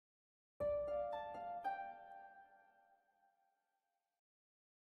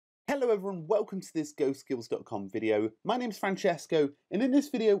Hello everyone, welcome to this GoSkills.com video. My name is Francesco, and in this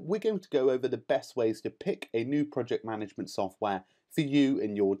video we're going to go over the best ways to pick a new project management software for you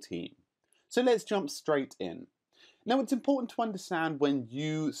and your team. So let's jump straight in. Now it's important to understand when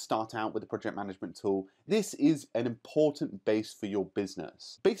you start out with a project management tool, this is an important base for your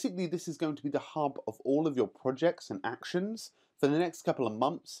business. Basically, this is going to be the hub of all of your projects and actions for the next couple of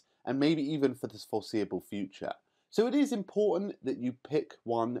months and maybe even for this foreseeable future. So it is important that you pick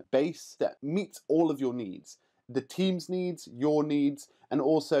one base that meets all of your needs. The team's needs, your needs, and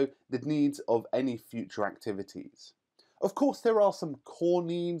also the needs of any future activities. Of course, there are some core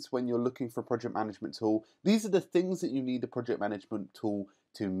needs when you're looking for a project management tool. These are the things that you need a project management tool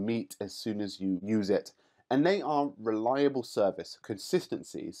to meet as soon as you use it. And they are reliable service,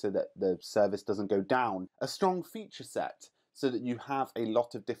 consistency so that the service doesn't go down, a strong feature set, so that you have a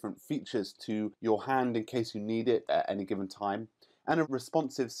lot of different features to your hand in case you need it at any given time, and a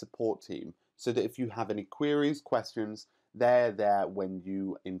responsive support team so that if you have any queries, questions, they're there when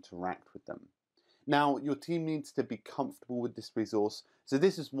you interact with them. Now, your team needs to be comfortable with this resource, so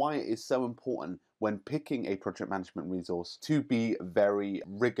this is why it is so important when picking a project management resource to be very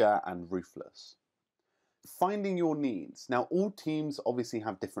rigor and ruthless. Finding your needs. Now, all teams obviously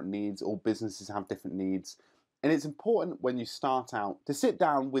have different needs, all businesses have different needs. And it's important when you start out to sit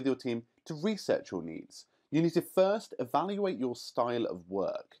down with your team to research your needs. You need to first evaluate your style of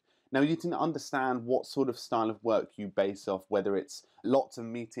work. Now you need to understand what sort of style of work you base off, whether it's lots of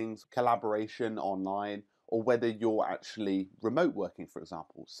meetings, collaboration online, or whether you're actually remote working, for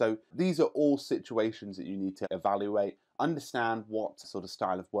example. So these are all situations that you need to evaluate, understand what sort of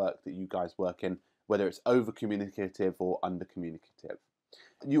style of work that you guys work in, whether it's over-communicative or under-communicative.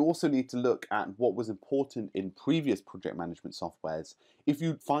 You also need to look at what was important in previous project management softwares. If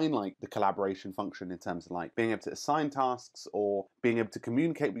you find like the collaboration function in terms of like being able to assign tasks or being able to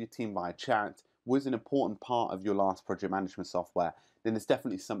communicate with your team via chat was an important part of your last project management software, then it's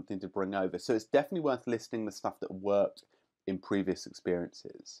definitely something to bring over. So it's definitely worth listing the stuff that worked in previous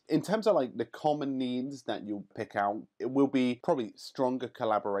experiences. In terms of like the common needs that you'll pick out, it will be probably stronger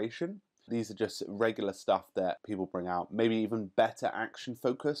collaboration. These are just regular stuff that people bring out, maybe even better action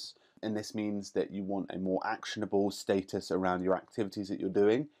focus. And this means that you want a more actionable status around your activities that you're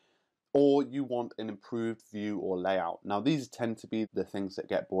doing, or you want an improved view or layout. Now, these tend to be the things that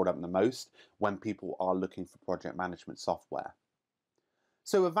get brought up the most when people are looking for project management software.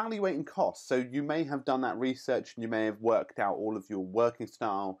 So evaluating costs. So you may have done that research and you may have worked out all of your working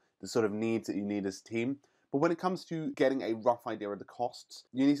style, the sort of needs that you need as a team. But when it comes to getting a rough idea of the costs,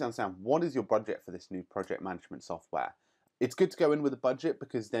 you need to understand what is your budget for this new project management software. It's good to go in with a budget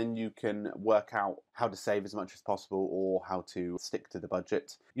because then you can work out how to save as much as possible or how to stick to the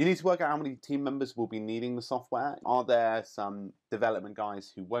budget. You need to work out how many team members will be needing the software. Are there some development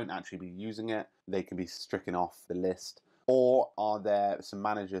guys who won't actually be using it? They can be stricken off the list. Or are there some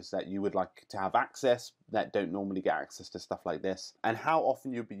managers that you would like to have access that don't normally get access to stuff like this? And how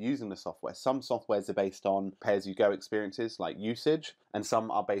often you'll be using the software. Some softwares are based on pay-as-you-go experiences like usage, and some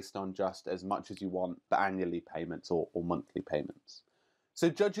are based on just as much as you want, but annually payments or monthly payments. So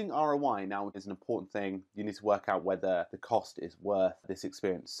judging ROI now is an important thing. You need to work out whether the cost is worth this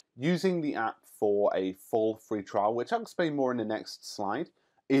experience. Using the app for a full free trial, which I'll explain more in the next slide,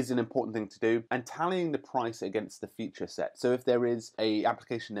 is an important thing to do, and tallying the price against the feature set. So if there is an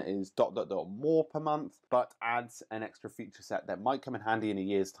application that is ... more per month, but adds an extra feature set that might come in handy in a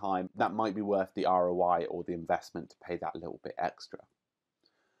year's time, that might be worth the ROI or the investment to pay that little bit extra.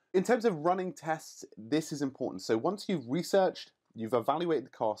 In terms of running tests, this is important. So once you've researched, you've evaluated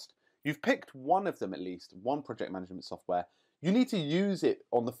the cost, you've picked one of them at least, one project management software, you need to use it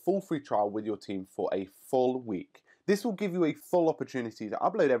on the full free trial with your team for a full week. This will give you a full opportunity to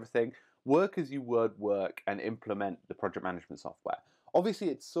upload everything, work as you would work, and implement the project management software. Obviously,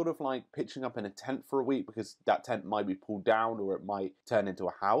 it's sort of like pitching up in a tent for a week because that tent might be pulled down or it might turn into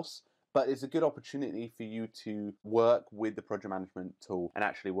a house. But it's a good opportunity for you to work with the project management tool and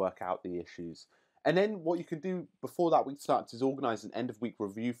actually work out the issues. And then what you can do before that week starts is organize an end of week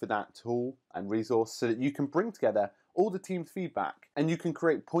review for that tool and resource so that you can bring together all the team's feedback and you can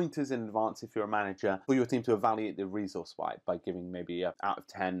create pointers in advance if you're a manager for your team to evaluate the resource by giving maybe a out of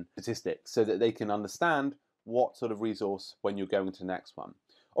 10 statistics so that they can understand what sort of resource when you're going to the next one.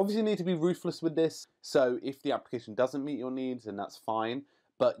 Obviously you need to be ruthless with this, so if the application doesn't meet your needs, then that's fine.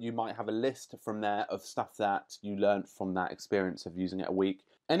 But you might have a list from there of stuff that you learned from that experience of using it a week.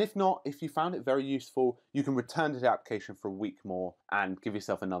 And if not, if you found it very useful, you can return to the application for a week more and give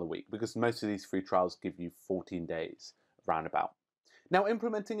yourself another week because most of these free trials give you 14 days roundabout. Now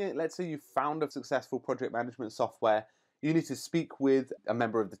implementing it, let's say you found a successful project management software, you need to speak with a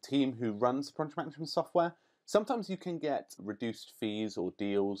member of the team who runs project management software. Sometimes you can get reduced fees or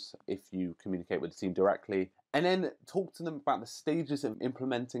deals if you communicate with the team directly. And then talk to them about the stages of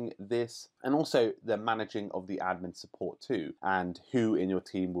implementing this and also the managing of the admin support too, and who in your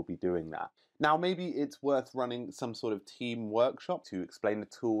team will be doing that. Now, maybe it's worth running some sort of team workshop to explain the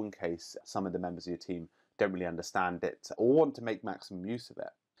tool in case some of the members of your team don't really understand it or want to make maximum use of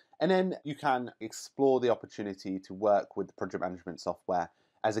it. And then you can explore the opportunity to work with the project management software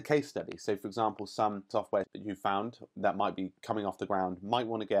as a case study. So for example, some software that you found that might be coming off the ground might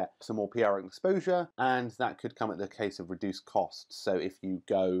want to get some more PR exposure, and that could come at the case of reduced costs. So if you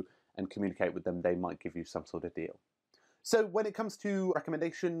go and communicate with them, they might give you some sort of deal. So when it comes to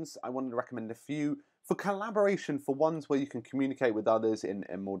recommendations, I wanted to recommend a few. For collaboration, for ones where you can communicate with others in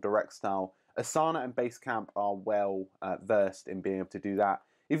a more direct style, Asana and Basecamp are well versed in being able to do that.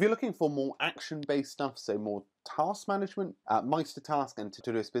 If you're looking for more action-based stuff, so more task management, Meistertask and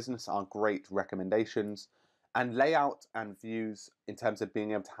Todoist Business are great recommendations. And layout and views, in terms of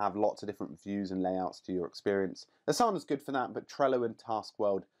being able to have lots of different views and layouts to your experience, Asana's good for that, but Trello and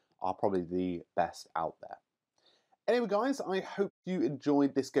TaskWorld are probably the best out there. Anyway guys, I hope you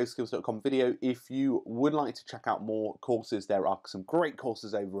enjoyed this GoSkills.com video. If you would like to check out more courses, there are some great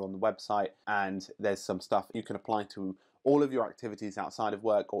courses over on the website, and there's some stuff you can apply to all of your activities outside of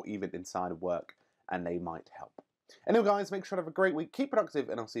work or even inside of work, and they might help. Anyway guys, make sure to have a great week, keep productive,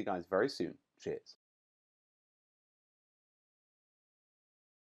 and I'll see you guys very soon. Cheers.